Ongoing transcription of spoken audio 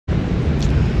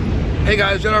Hey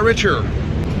guys, Jedi Rich here.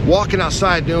 Walking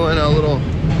outside doing a little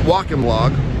walking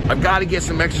vlog. I've got to get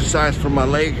some exercise for my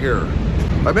leg here.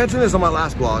 I mentioned this on my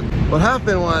last vlog. What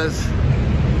happened was,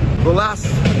 the last,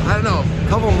 I don't know,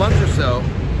 couple of months or so,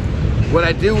 when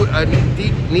I do a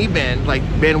deep knee bend, like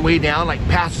bend way down, like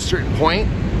past a certain point,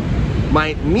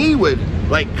 my knee would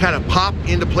like kind of pop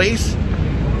into place.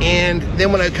 And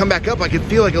then when I come back up, I could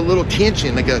feel like a little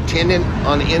tension, like a tendon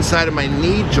on the inside of my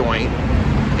knee joint.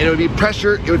 And it would be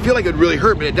pressure, it would feel like it would really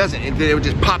hurt, but it doesn't. It would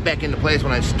just pop back into place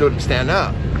when I stood and stand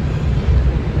up.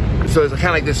 So it's kind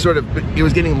of like this sort of, it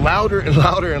was getting louder and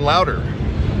louder and louder.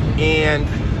 And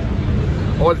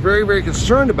I was very, very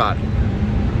concerned about it.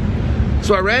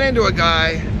 So I ran into a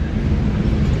guy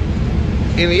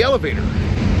in the elevator,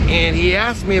 and he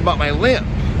asked me about my limp.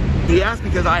 He asked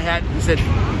because he said,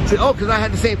 oh, because I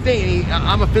had the same thing. And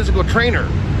I'm a physical trainer.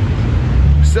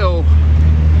 So,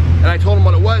 and I told him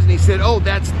what it was, and he said, oh,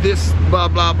 that's this, blah,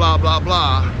 blah, blah, blah,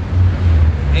 blah.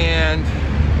 And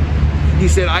he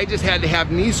said, I just had to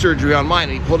have knee surgery on mine.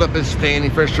 And he pulled up his thing,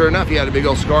 and sure enough, he had a big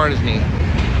old scar on his knee.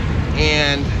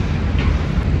 And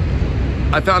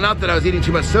I found out that I was eating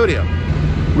too much sodium.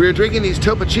 We were drinking these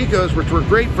Topo Chicos, which were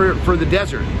great for the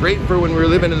desert, great for when we were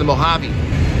living in the Mojave,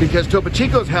 because Topo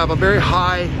Chicos have a very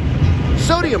high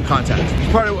sodium content.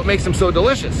 It's part of what makes them so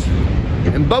delicious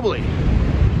and bubbly.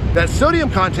 That sodium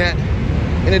content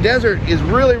in a desert is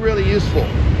really, really useful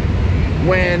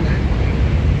when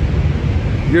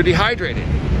you're dehydrated.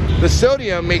 The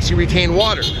sodium makes you retain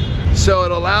water. So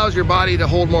it allows your body to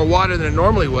hold more water than it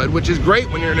normally would, which is great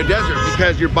when you're in a desert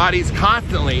because your body's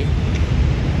constantly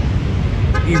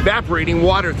evaporating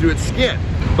water through its skin.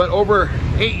 But over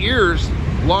 8 years,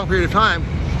 long period of time,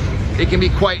 it can be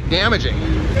quite damaging.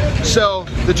 So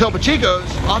the Topo Chicos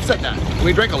offset that.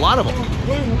 We drank a lot of them.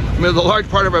 I mean, the large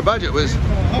part of our budget was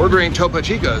ordering Topo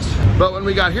Chicos. But when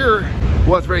we got here,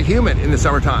 well, it's very humid in the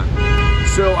summertime.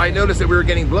 So I noticed that we were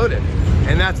getting bloated.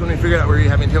 And that's when we figured out we were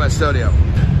having too much sodium.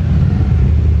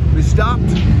 We stopped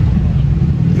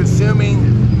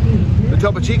consuming the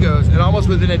Topo Chicos, and almost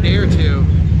within a day or two,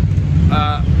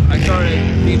 I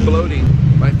started deep bloating.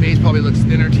 My face probably looks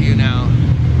thinner to you now.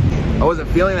 I wasn't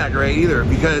feeling that great either,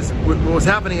 because what's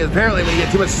happening is apparently when you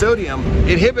get too much sodium,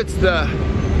 it inhibits the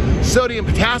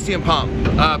sodium-potassium pump.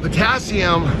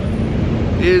 Potassium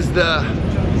is the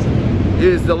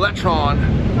electron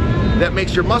that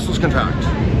makes your muscles contract.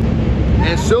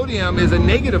 And sodium is a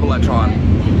negative electron.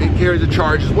 It carries a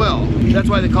charge as well. That's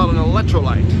why they call it an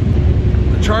electrolyte.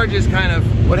 The charge is kind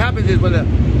of, what happens is when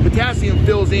the potassium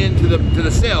fills into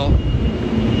the cell,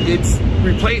 it's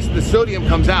replaced, the sodium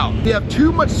comes out. If you have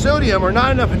too much sodium or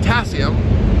not enough potassium,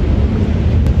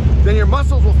 then your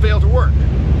muscles will fail to work.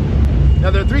 Now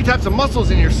there are 3 types of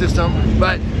muscles in your system,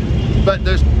 but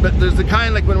there's the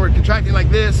kind like when we're contracting like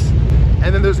this,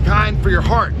 and then there's a kind for your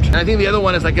heart. And I think the other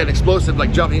one is like an explosive,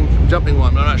 like jumping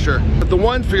one, but I'm not sure. But the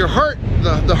one for your heart,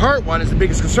 the heart one is the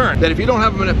biggest concern. That if you don't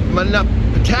have enough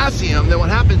potassium, then what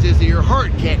happens is that your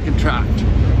heart can't contract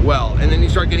well. And then you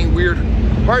start getting weird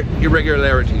heart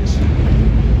irregularities.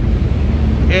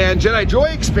 And Jedi Joy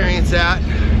experienced that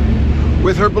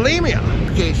with her bulimia.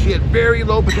 Okay, she had very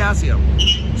low potassium.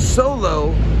 So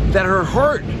low that her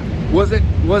heart wasn't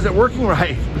working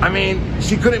right. I mean,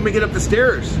 she couldn't make it up the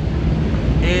stairs.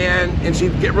 And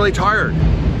she'd get really tired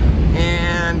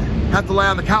and have to lie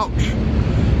on the couch.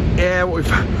 And what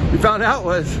we found out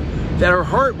was that her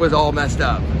heart was all messed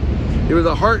up. It was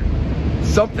a heart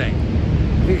something.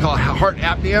 I think you call it heart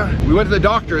apnea. We went to the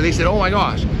doctor, they said, oh my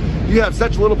gosh, you have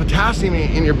such little potassium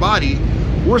in your body,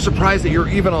 we're surprised that you're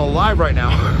even alive right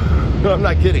now. I'm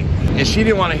not kidding. And she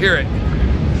didn't want to hear it.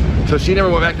 So she never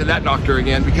went back to that doctor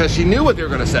again because she knew what they were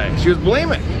gonna say. She was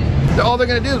bulimic. So all they're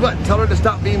gonna do is what? Tell her to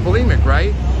stop being bulimic,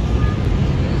 right?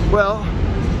 Well,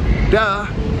 duh.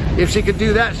 If she could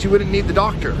do that, she wouldn't need the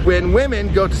doctor. When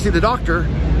women go to see the doctor,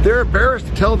 they're embarrassed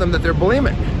to tell them that they're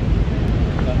bulimic.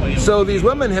 So these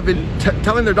women have been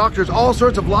telling their doctors all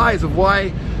sorts of lies of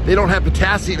why they don't have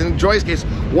potassium. In Joy's case,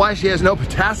 why she has no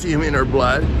potassium in her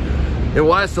blood and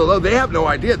why it's so low. They have no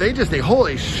idea. They just think,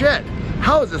 holy shit,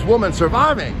 how is this woman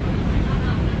surviving?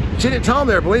 She didn't tell them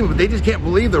they were bulimic, but they just can't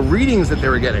believe the readings that they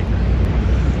were getting.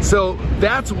 So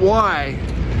that's why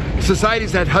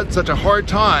society's had such a hard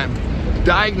time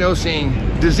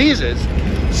diagnosing diseases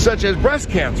such as breast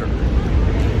cancer.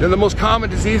 They're the most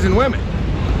common disease in women.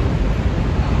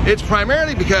 It's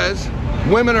primarily because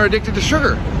women are addicted to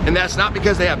sugar. And that's not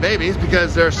because they have babies,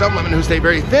 because there are some women who stay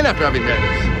very thin after having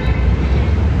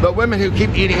babies. But women who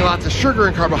keep eating lots of sugar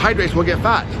and carbohydrates will get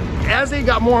fat. As they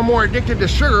got more and more addicted to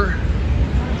sugar,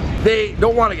 they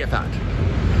don't want to get fat.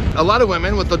 A lot of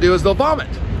women, what they'll do is they'll vomit.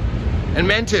 And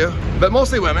men too, but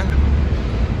mostly women.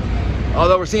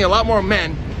 Although we're seeing a lot more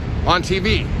men on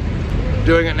TV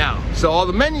doing it now. So all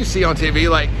the men you see on TV,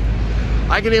 like,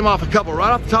 I can name off a couple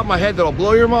right off the top of my head that'll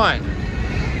blow your mind.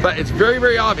 But it's very,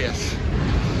 very obvious.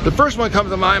 The first one that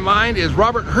comes to my mind is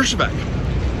Robert Herjavec.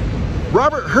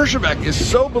 Robert Herjavec is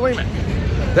so bulimic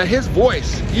that his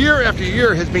voice, year after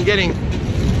year, has been getting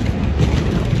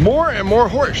more and more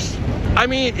hoarse. I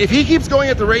mean, if he keeps going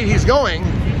at the rate he's going,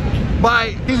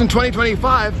 by season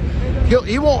 2025,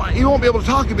 he won't be able to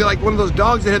talk. He'll be like one of those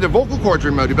dogs that had their vocal cords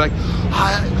removed. He'll be like,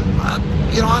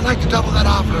 you know, I'd like to double that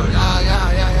offer.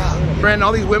 Yeah. And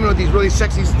all these women with these really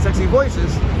sexy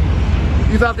voices,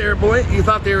 you thought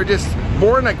they were just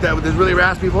born like that with this really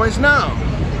raspy voice? No.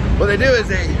 What they do is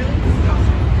they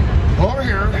go over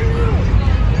here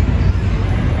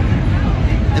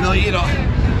and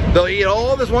they'll eat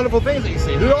all this wonderful things that you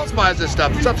see. Who else buys this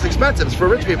stuff? This stuff's expensive. It's for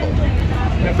rich people.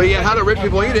 But yet, how do rich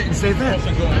people eat it and stay thin?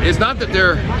 It's not that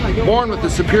they're born with a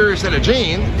superior set of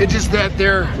genes. It's just that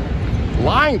they're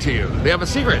lying to you. They have a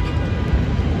secret.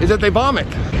 Is that they vomit.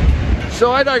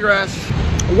 So I digress.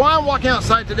 Why I'm walking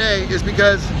outside today is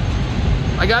because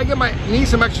I gotta get my knee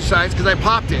some exercise because I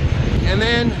popped it.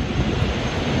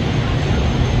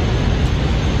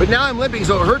 But now I'm limping,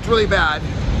 so it hurts really bad.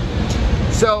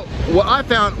 So what I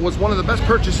found was one of the best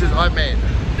purchases I've made.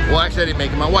 Well, actually I didn't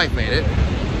make it, my wife made it.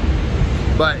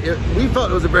 But we felt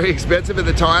it was very expensive at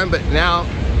the time, but now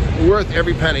worth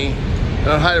every penny, and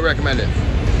I highly recommend it.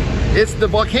 It's the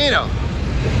Volcano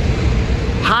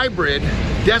Hybrid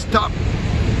Desktop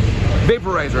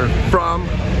Vaporizer from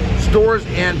Storz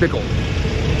 & Bickel.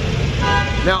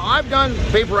 Now, I've done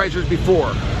vaporizers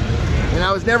before, and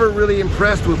I was never really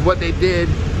impressed with what they did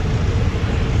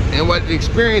and what the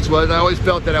experience was. I always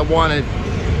felt that I wanted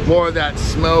more of that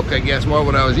smoke, I guess, more of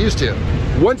what I was used to.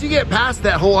 Once you get past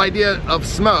that whole idea of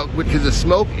smoke, because the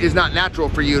smoke is not natural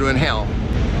for you to inhale.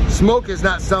 Smoke is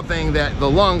not something that the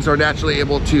lungs are naturally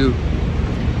able to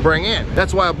bring in.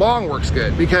 That's why a bong works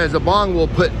good, because a bong will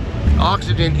put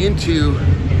oxygen into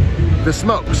the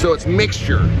smoke. So it's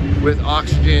mixture with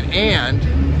oxygen and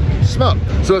smoke.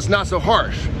 So it's not so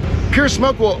harsh. Pure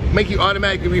smoke will make you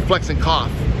automatically reflex and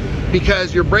cough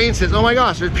because your brain says, oh my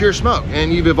gosh, there's pure smoke.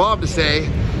 And you've evolved to say,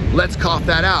 let's cough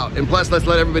that out. And plus, let's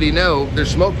let everybody know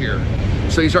there's smoke here.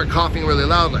 So you start coughing really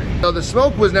loudly. So the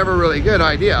smoke was never really a good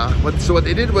idea. So what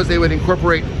they did was they would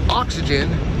incorporate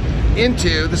oxygen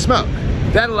into the smoke.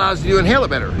 That allows you to inhale it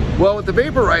better. Well, with the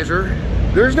vaporizer,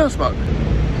 there's no smoke.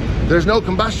 There's no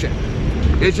combustion.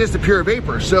 It's just a pure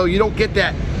vapor. So you don't get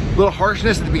that little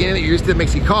harshness at the beginning that you're used to that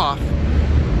makes you cough.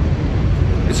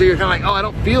 And so you're kind of like, oh, I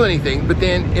don't feel anything. But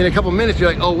then in a couple minutes, you're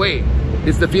like, oh, wait.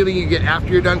 It's the feeling you get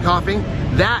after you're done coughing.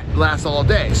 That lasts all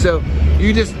day. So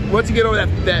you just, once you get over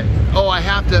that oh, I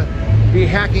have to be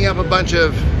hacking up a bunch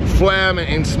of phlegm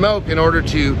and smoke in order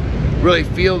to really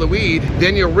feel the weed,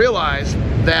 then you'll realize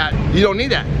that you don't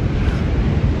need that.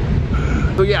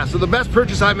 So yeah, so the best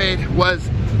purchase I made was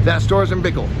that Storz &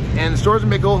 Bickel. And the Storz &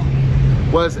 Bickel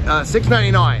was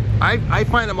 $6.99. I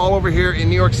find them all over here in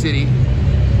New York City.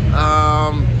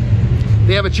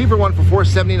 They have a cheaper one for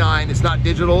 $4.79. It's not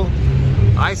digital.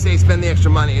 I say spend the extra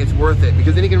money, it's worth it,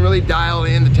 because then you can really dial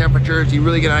in the temperatures, you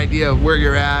really get an idea of where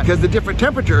you're at, because the different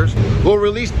temperatures will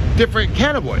release different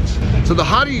cannabinoids. So the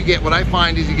hotter you get, what I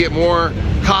find is you get more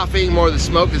coughing, more of the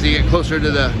smoke as you get closer to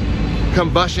the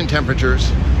combustion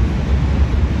temperatures.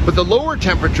 But the lower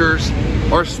temperatures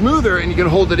are smoother and you can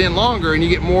hold it in longer and you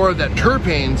get more of that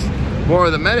terpenes, more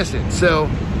of the medicine. So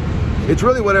it's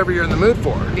really whatever you're in the mood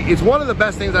for. It's one of the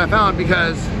best things I found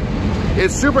because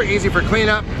it's super easy for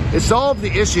cleanup. It solved the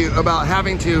issue about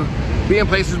having to be in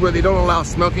places where they don't allow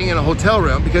smoking in a hotel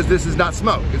room because this is not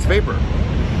smoke, it's vapor.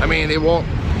 I mean, they won't,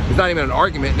 it's not even an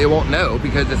argument, they won't know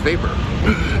because it's vapor.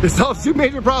 It solves two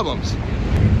major problems.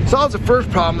 It solves the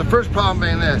first problem. The first problem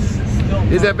being this,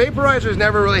 is that vaporizers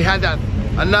never really had that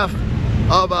enough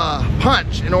of a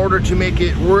punch in order to make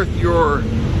it worth your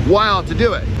while to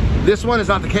do it. This one is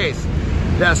not the case.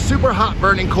 It has super hot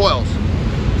burning coils.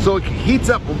 So it heats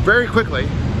up very quickly,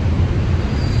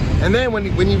 and then when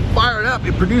you fire it up,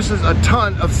 it produces a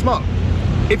ton of smoke.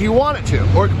 If you want it to,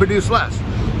 or it can produce less,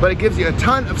 but it gives you a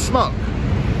ton of smoke.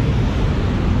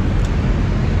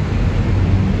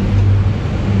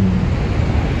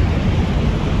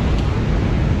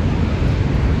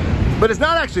 But it's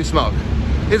not actually smoke,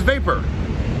 it's vapor.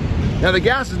 Now the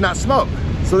gas is not smoke,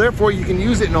 so therefore you can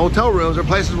use it in hotel rooms or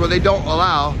places where they don't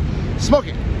allow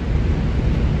smoking.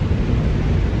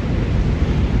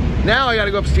 Now I gotta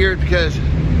go upstairs because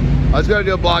I was gonna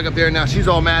do a blog up there. Now she's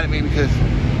all mad at me because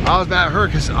I was mad at her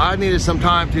because I needed some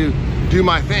time to do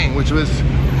my thing, which was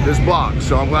this blog.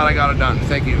 So I'm glad I got it done.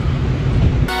 Thank you.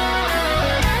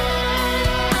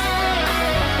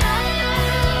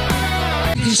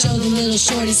 can show the little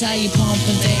shorties how you pump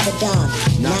and think. The dog,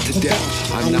 Not to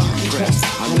death, I'm not impressed,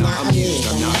 I'm not amused,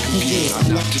 I'm not confused,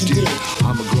 I'm not to do.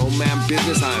 I'm a grown man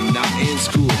business, I'm not in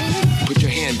school. Put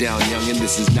your hand down, youngin',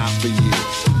 this is not for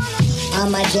you. On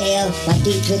my jail, my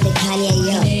beats with the Kanye,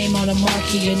 yo. Your name on the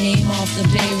market, your name off the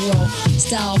payroll.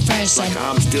 Style fresh, Like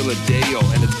I'm still a Dayo,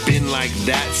 and it's been like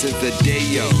that since the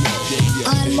Dayo.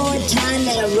 On more time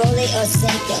than a Rolly or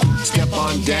Seiko. Step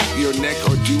on deck, your neck,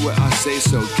 or do what I say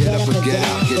so. Get up or get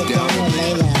out, get down and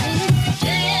lay low.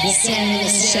 You're standing in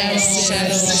the shadows.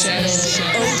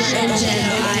 Old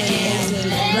Jedi, I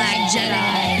am Black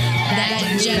Jedi. Black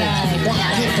Jedi.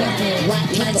 Black people, white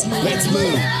people. Let's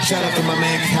move. Shout out to my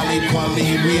man Cali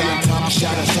Kwame, we on top.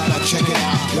 Shout out, check it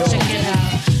out. Check it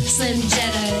out. Slim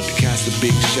Jedi. Cast a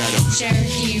big shadow.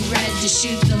 Cherokee red to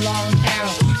shoot the long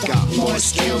arrow. Got More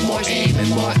skill, more aim, and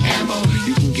more ammo.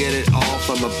 You can get it all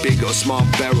from a big or small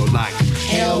barrel like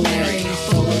Hail Mary,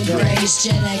 full of grace,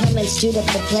 Jedi. Come and shoot up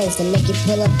the place and make you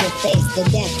pull up your face. The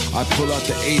death. I pull out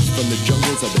the ace from the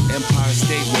jungles of the Empire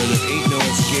State where there ain't no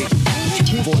escape.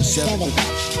 247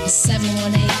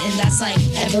 718, and that's like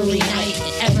every night,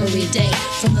 every day.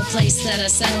 From the place that I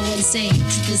settle insane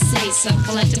to the states, I'm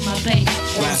collecting my pay.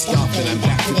 Blast off and I'm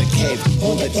back to the cave.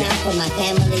 Hold it down for my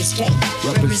family straight.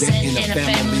 Represent in a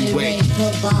family way.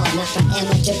 Football, not for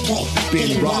amateur play.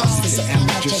 Billy Ross is an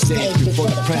amateur stage. Before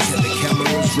the president, the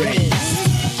camera's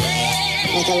raised.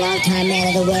 Like a long-time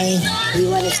man of the way,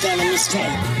 you understand me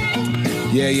straight.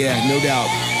 Yeah, no doubt.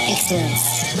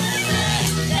 Excellence.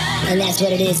 And that's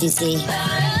what it is, you see.